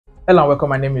Hello and welcome.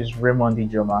 My name is Raymond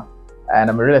Ijeomah, and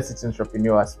I'm a real estate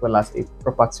entrepreneur as well as a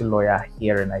property lawyer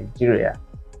here in Nigeria.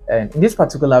 And in this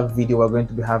particular video, we're going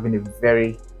to be having a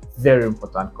very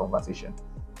important conversation.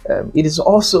 It is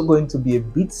also going to be a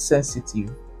bit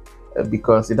sensitive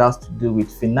because it has to do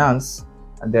with finance,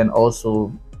 and then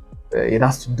also it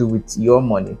has to do with your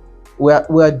money.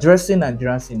 We're addressing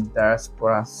Nigerians in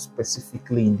diaspora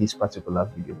specifically in this particular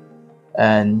video,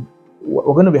 and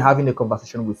we're going to be having a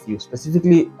conversation with you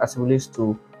specifically as it relates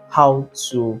to how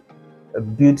to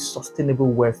build sustainable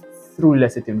wealth through real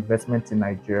estate investment in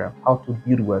Nigeria, how to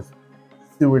build wealth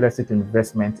through real estate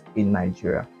investment in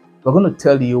Nigeria. We're going to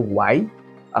tell you why,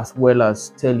 as well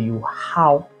as tell you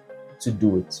how to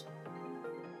do it.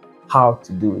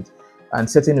 And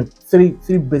setting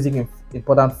three basic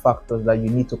important factors that you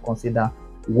need to consider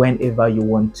whenever you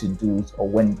want to do it, or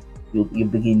when you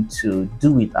begin to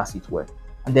do it, as it were.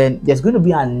 And then there's going to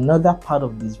be another part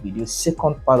of this video,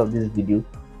 second part of this video,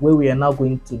 where we are now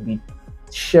going to be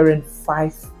sharing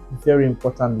 5 very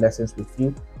important lessons with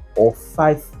you, or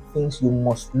 5 things you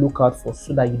must look out for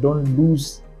so that you don't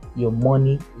lose your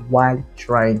money while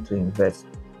trying to invest.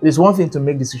 It is one thing to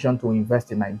make decision to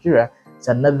invest in Nigeria, it's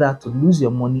another to lose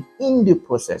your money in the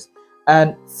process.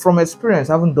 And from experience,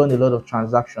 I haven't done a lot of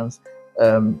transactions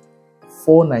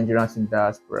for Nigerians in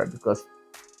diaspora, because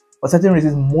for certain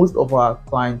reasons, most of our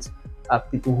clients are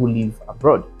people who live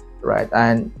abroad, right?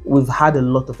 And we've had a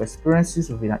lot of experiences,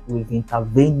 we've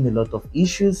intervened in a lot of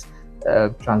issues,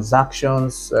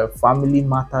 transactions, family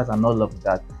matters, and all of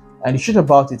that. And the truth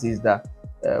about it is that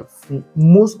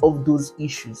most of those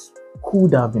issues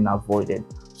could have been avoided.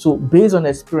 So based on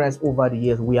experience over the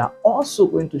years, we are also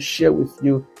going to share with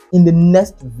you in the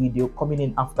next video coming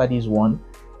in after this one,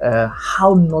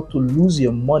 how not to lose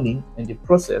your money in the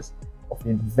process of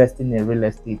investing in real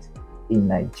estate in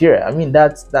Nigeria. I mean,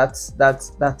 that's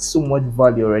so much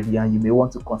value already, and you may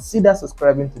want to consider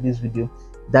subscribing to this video.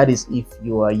 That is if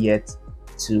you are yet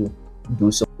to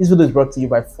do so. This video is brought to you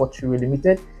by Fortreal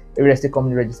Limited, a real estate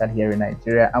company registered here in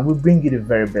Nigeria, and we bring you the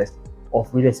very best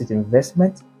of real estate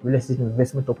investment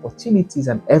opportunities,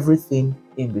 and everything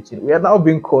in between. We are now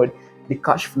being called the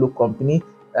cash flow company,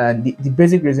 and the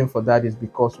basic reason for that is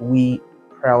because we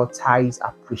prioritize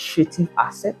appreciative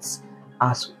assets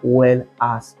as well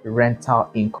as rental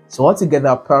income. So altogether,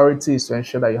 our priority is to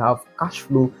ensure that you have cash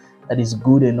flow that is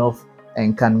good enough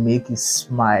and can make you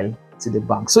smile to the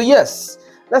bank. So yes,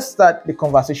 let's start the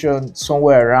conversation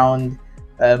somewhere around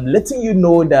letting you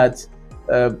know that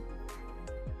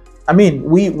I mean,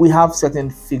 we have certain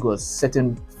figures,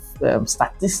 certain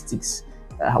statistics.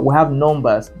 We have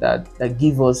numbers that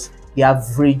give us the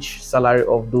average salary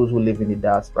of those who live in the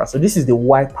diaspora. So this is the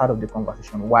why part of the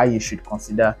conversation, why you should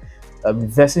consider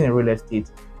investing in real estate,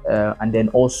 and then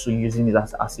also using it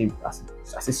as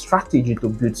a strategy to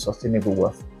build sustainable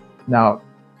wealth. Now,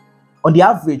 on the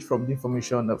average, from the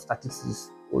information of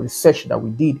statistics or research that we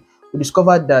did, we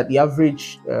discovered that the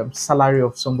average salary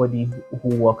of somebody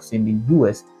who works in the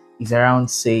US is around,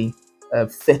 say,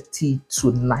 $30,000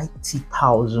 to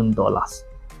 $90,000.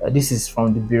 This is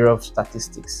from the Bureau of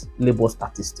Statistics, Labor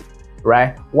Statistics,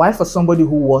 right? While for somebody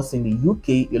who works in the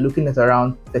UK, you're looking at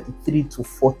around 33 to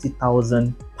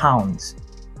 40,000 pounds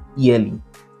yearly,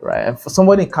 right? And for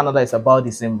somebody in Canada, it's about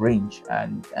the same range.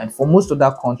 And for most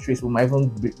other countries, we might even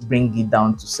bring it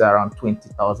down to, say, around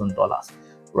 $20,000,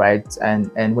 right?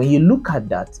 And when you look at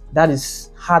that, that is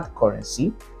hard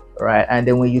currency, right? And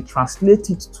then when you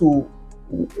translate it to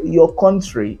your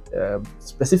country,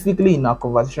 specifically in our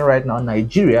conversation right now,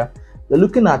 Nigeria, you're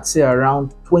looking at, say,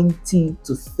 around 20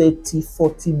 to 30,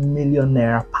 40 million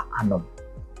naira per annum.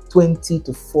 20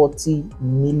 to 40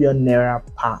 million naira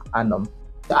per annum.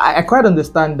 I quite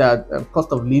understand that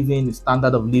cost of living, the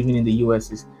standard of living in the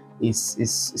US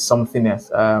is something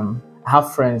else. I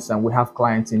have friends and we have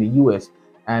clients in the US,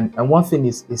 and one thing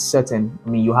is certain. I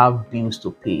mean, you have bills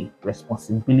to pay,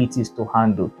 responsibilities to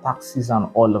handle, taxes, and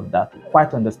all of that. I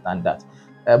quite understand that.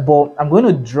 But I'm going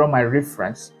to draw my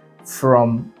reference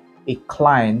from a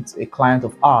client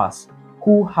of ours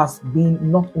who has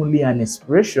been not only an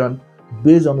inspiration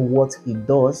based on what he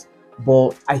does,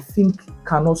 but I think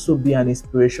can also be an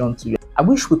inspiration to you. I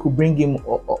wish we could bring him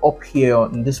up here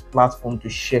on this platform to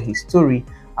share his story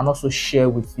and also share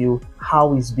with you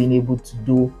how he's been able to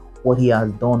do what he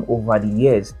has done over the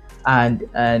years,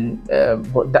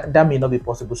 but that may not be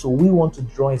possible. So we want to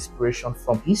draw inspiration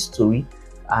from his story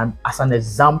and as an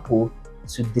example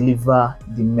to deliver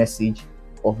the message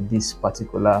of this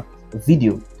particular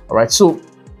video. All right, so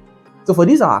for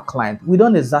this our client, we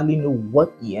don't exactly know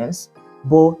what he earns,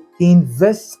 but he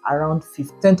invests around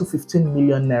 10 to 15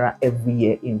 million naira every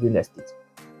year in real estate.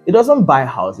 He doesn't buy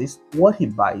houses. What he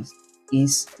buys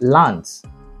is lands,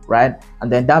 right? And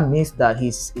then that means that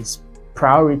his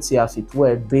priority, as it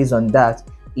were, based on that,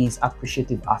 is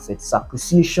appreciative assets,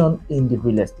 appreciation in the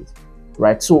real estate,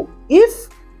 right? So if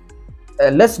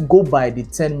let's go by the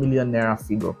 10 million naira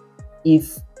figure,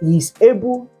 if he's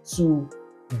able to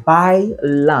buy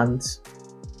land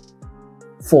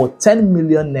for 10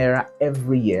 million naira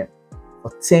every year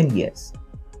for 10 years,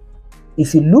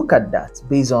 if you look at that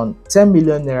based on 10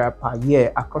 million naira per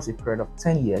year across a period of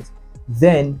 10 years,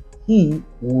 then he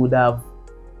would have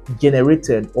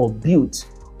generated or built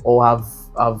or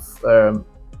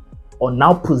or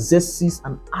now possesses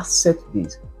an asset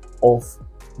base of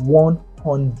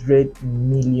 100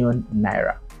 million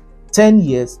naira. 10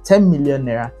 years, 10 million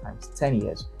naira times 10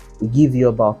 years will give you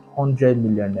about 100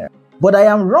 million naira. But I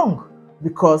am wrong,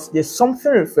 because there's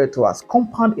something referred to as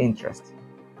compound interest.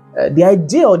 The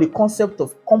idea or the concept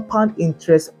of compound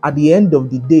interest at the end of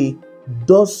the day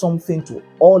does something to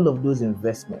all of those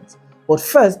investments. But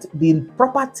first, the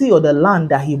property or the land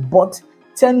that he bought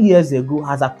 10 years ago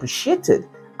has appreciated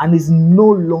and is no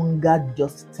longer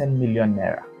just 10 million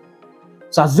naira.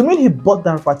 So assuming he bought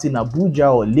that property in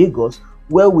Abuja or Lagos,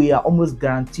 where we are almost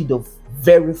guaranteed of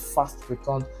very fast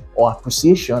return or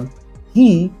appreciation,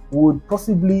 he would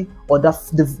possibly, or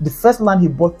the first land he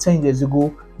bought 10 years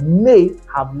ago may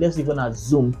have, let's even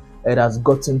assume it has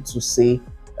gotten to say,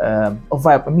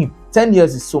 10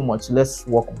 years is so much. Let's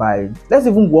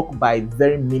even walk by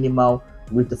very minimal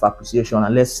rate of appreciation,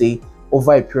 and let's say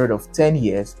over a period of 10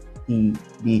 years, the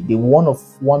one of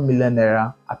 1 million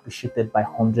naira appreciated by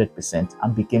 100%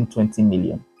 and became 20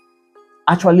 million.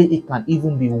 Actually, it can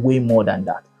even be way more than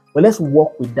that. But let's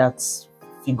work with that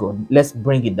figure. Let's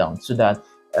bring it down so that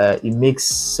it makes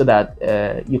so that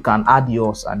you can add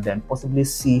yours and then possibly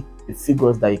see the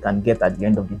figures that you can get at the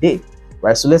end of the day,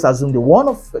 right? So let's assume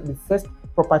the first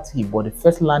property he bought, the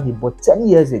first land he bought 10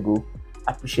 years ago,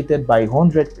 appreciated by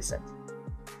 100%,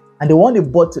 and the one he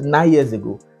bought 9 years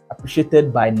ago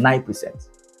appreciated by 9%,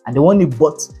 and the one he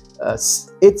bought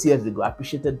 8 years ago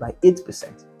appreciated by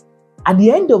 8%. At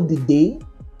the end of the day,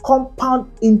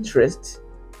 compound interest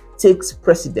takes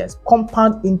precedence.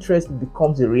 Compound interest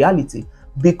becomes a reality,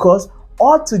 because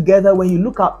altogether, when you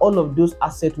look at all of those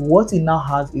assets, what he now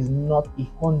has is not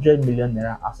 100 million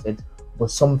naira asset, but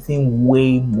something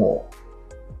way more.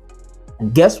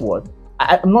 And guess what?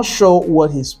 I'm not sure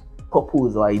what his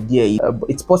purpose or idea is.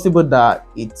 It's possible that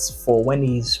it's for when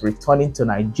he's retiring to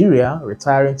Nigeria,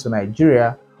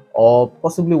 or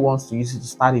possibly wants to use it to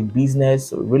start a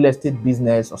business, or real estate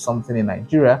business or something in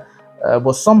Nigeria.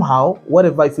 But somehow,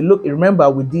 whatever, if you look, remember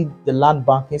we did the land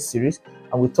banking series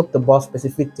and we talked about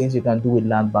specific things you can do with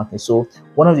land banking. So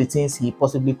one of the things he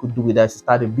possibly could do with that is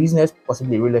start a business,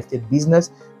 possibly a real estate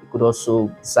business. He could also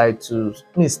decide to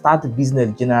start a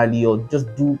business generally, or just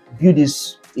build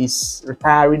his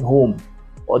retiring home,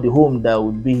 or the home that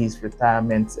would be his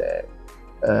retirement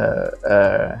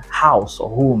house or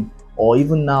home, or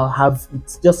even now have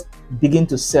it just begin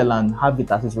to sell and have it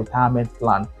as his retirement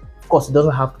plan. Of course, he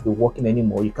doesn't have to be working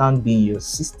anymore. You can't be in your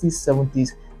 60s,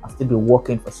 70s and still be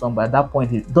working for somebody. At that point,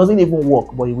 he doesn't even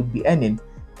work, but he would be earning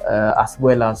as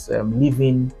well as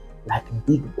living like a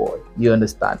big boy. You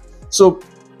understand? So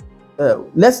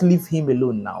let's leave him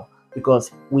alone now,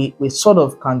 because we sort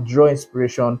of can draw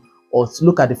inspiration or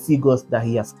look at the figures that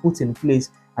he has put in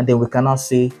place, and then we cannot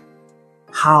say,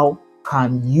 how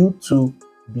can you too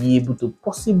be able to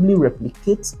possibly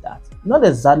replicate that? Not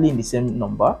exactly in the same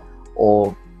number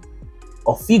or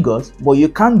figures, but you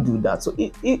can do that. So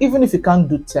even if you can't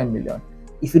do 10 million,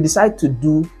 if you decide to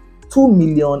do 2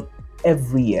 million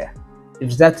every year, if you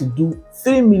decide to do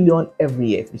 3 million every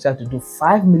year, if you decide to do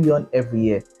 5 million every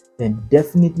year, then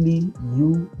definitely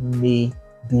you may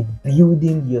be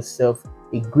building yourself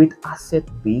a great asset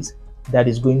base that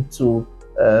is going to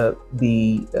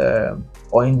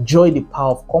or enjoy the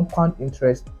power of compound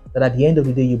interest, that at the end of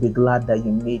the day you'll be glad that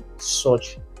you made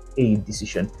such a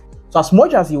decision. So as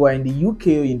much as you are in the UK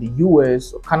or in the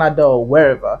US or Canada or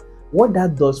wherever, what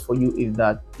that does for you is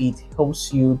that it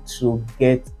helps you to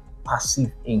get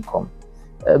passive income.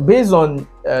 Based on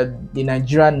the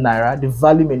Nigerian naira, the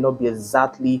value may not be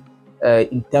exactly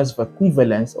in terms of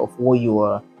equivalence of what you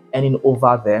are earning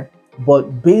over there,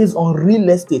 but based on real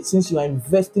estate, since you are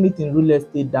investing it in real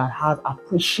estate that has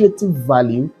appreciative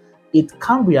value, it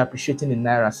can be appreciating in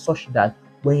naira such that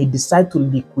when you decide to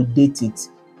liquidate it,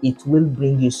 it will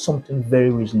bring you something very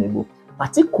reasonable.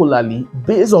 Particularly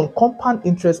based on compound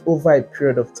interest over a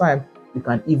period of time, you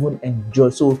can even enjoy.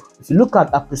 So if you look at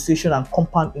appreciation and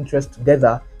compound interest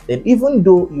together, then even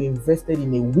though you invested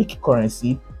in a weak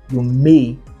currency, you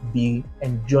may be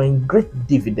enjoying great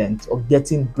dividends or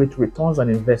getting great returns on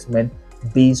investment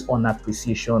based on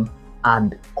appreciation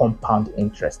and compound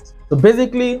interest. So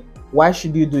basically, why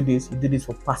should you do this? You do this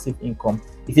for passive income.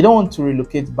 If you don't want to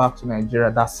relocate back to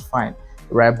Nigeria, that's fine,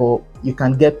 right? But you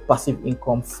can get passive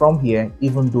income from here,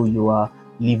 even though you are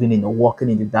living in or working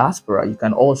in the diaspora. You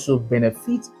can also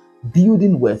benefit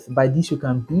building wealth. By this, you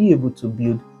can be able to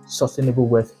build sustainable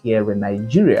wealth here in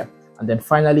Nigeria. And then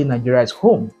finally, Nigeria is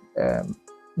home.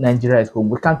 Nigeria is home.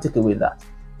 We can't take away that,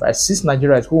 right? Since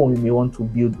Nigeria is home, you may want to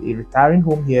build a retiring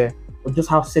home here, or just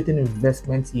have certain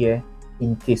investments here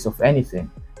in case of anything.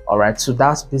 All right, so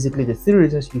that's basically the 3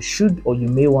 reasons you should or you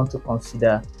may want to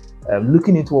consider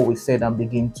looking into what we said and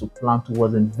begin to plan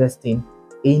towards investing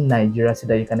in Nigeria so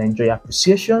that you can enjoy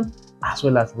appreciation as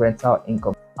well as rental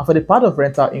income. And for the part of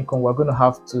rental income, we're going to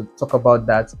have to talk about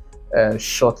that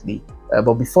shortly.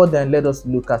 But before then, let us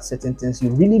look at certain things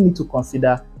you really need to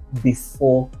consider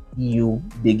before you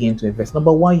begin to invest.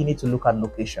 Number 1, you need to look at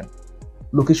location.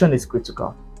 Location is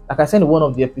critical. Like I said in one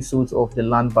of the episodes of the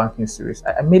land banking series,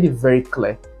 I made it very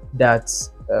clear that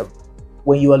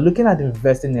when you are looking at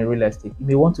investing in real estate, you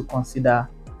may want to consider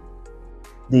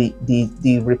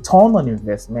the return on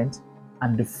investment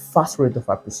and the fast rate of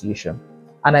appreciation.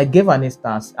 And I gave an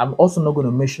instance. I'm also not going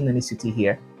to mention any city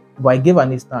here, but I gave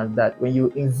an instance that when you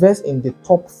invest in the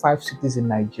top 5 cities in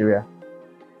Nigeria,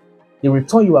 the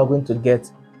return you are going to get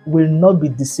will not be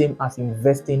the same as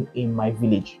investing in my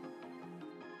village.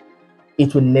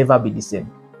 It will never be the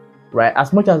same, right?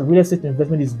 As much as real estate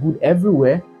investment is good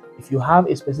everywhere, if you have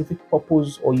a specific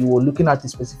purpose or you are looking at a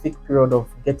specific period of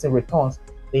getting returns,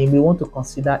 then you may want to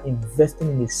consider investing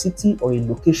in a city or a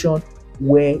location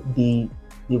where the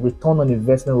return on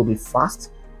investment will be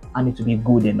fast and it will be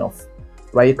good enough,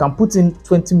 right? You can put in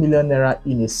 20 million naira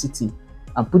in a city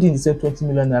and put in the same 20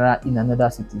 million naira in another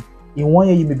city. In 1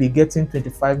 year, you may be getting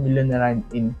 25 million naira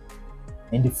in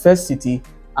the first city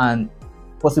and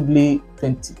possibly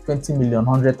 20 million,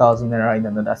 100,000 naira in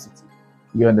another city.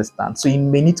 You understand? So you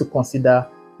may need to consider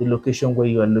the location where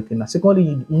you are looking at. Secondly,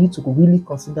 you need to really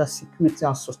consider security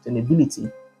and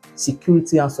sustainability.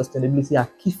 Security and sustainability are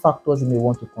key factors you may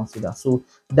want to consider. So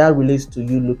that relates to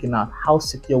you looking at how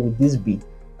secure will this be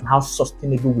and how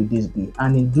sustainable will this be.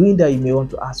 And in doing that, you may want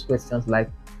to ask questions like,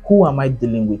 who am I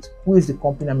dealing with? Who is the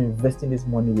company I'm investing this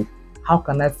money with? How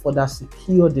can I further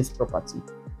secure this property?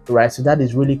 Right? So that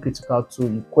is really critical to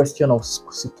the question of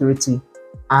security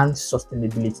and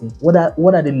sustainability. What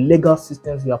are the legal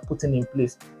systems you are putting in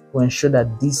place to ensure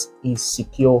that this is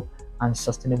secure and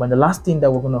sustainable? And the last thing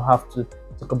that we're going to have to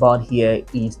talk about here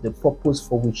is the purpose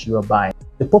for which you are buying.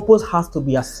 The purpose has to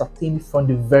be ascertained from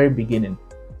the very beginning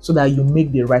so that you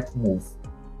make the right move.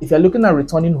 If you're looking at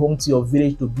returning home to your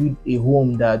village to build a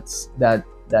home that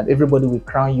everybody will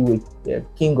crown you with the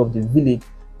king of the village,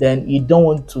 then you don't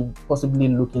want to possibly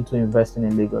look into investing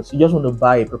in Lagos. You just want to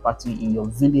buy a property in your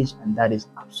village, and that is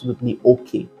absolutely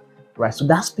okay, right? So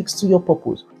that speaks to your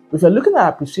purpose. If you're looking at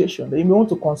appreciation, then you may want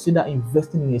to consider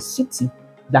investing in a city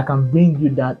that can bring you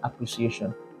that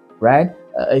appreciation, right?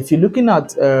 If you're looking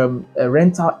at a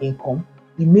rental income,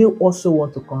 you may also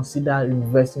want to consider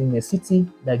investing in a city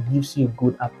that gives you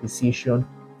good appreciation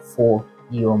for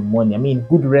your money. I mean,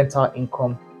 good rental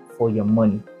income for your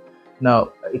money.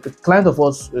 Now, a client of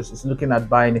ours is looking at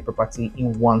buying a property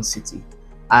in one city,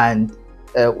 and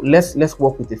let's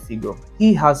work with a figure.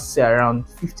 He has, say, around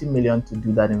 50 million to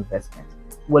do that investment.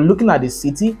 We're looking at the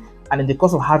city, and in the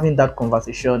course of having that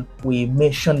conversation, we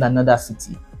mentioned another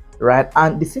city, right?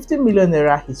 And the 50 million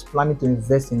naira he's planning to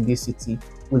invest in this city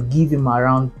will give him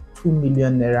around 2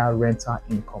 million naira rental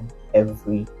income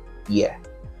every year.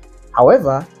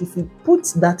 However, if he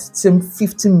puts that same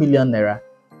 50 million naira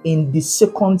in the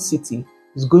second city,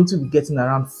 is going to be getting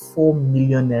around 4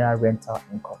 million naira rental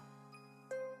income.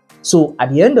 So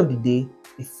at the end of the day,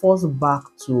 it falls back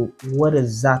to what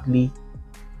exactly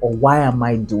or why am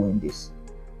I doing this?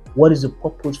 What is the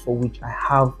purpose for which I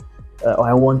have or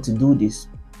I want to do this,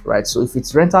 right? So if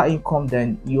it's rental income,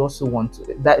 then you also want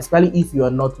to, that especially if you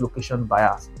are not location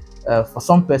biased. For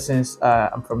some persons,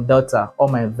 I'm from Delta, all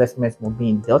my investments will be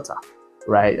in Delta,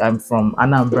 right? I'm from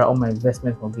Anambra, all my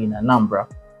investments will be in Anambra.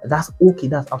 That's okay,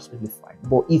 that's absolutely fine.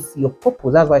 But if your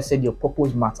purpose, that's why I said your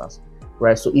purpose matters,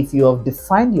 right? So if you have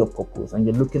defined your purpose and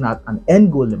you're looking at an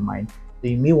end goal in mind,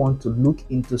 then you may want to look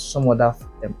into some other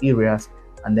areas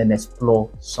and then explore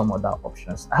some other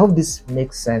options. I hope this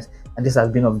makes sense and this has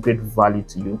been of great value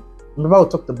to you. Remember, we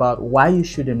talked about why you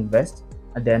should invest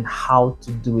and then how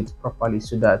to do it properly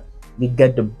so that you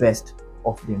get the best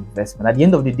of the investment. At the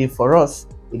end of the day, for us,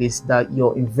 it is that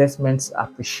your investments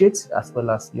appreciate as well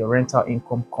as your rental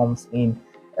income comes in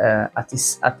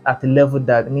at a level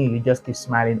that, I mean, you just keep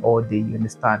smiling all day. You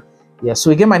understand? Yeah.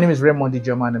 So again, my name is Raymond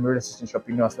Ijeomah, and I'm a real estate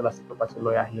entrepreneur as well as a property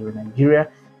lawyer here in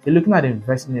Nigeria. If you're looking at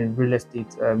investing in real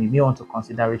estate, you may want to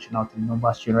consider reaching out to the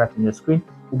numbers shown right on your screen.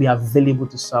 We'll be available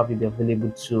to serve you, be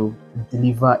available to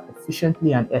deliver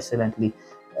efficiently and excellently.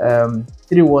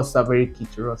 Three words are very key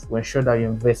to us to ensure that your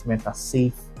investments are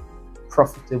safe,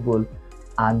 profitable,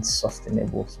 and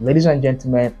sustainable. So, ladies and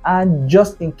gentlemen, and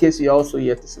just in case you're also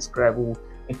yet to subscribe, we'll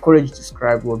encourage you to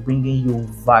subscribe. We're bringing you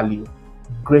value,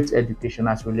 great education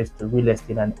as relates to real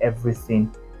estate and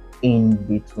everything in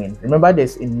between. Remember,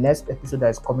 there's a next episode that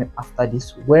is coming after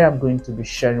this, where I'm going to be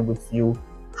sharing with you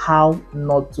how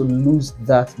not to lose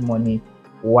that money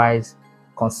whilst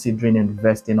considering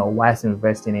investing or whilst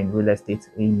investing in real estate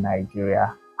in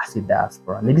Nigeria as a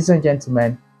diaspora. Ladies and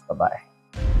gentlemen, bye-bye.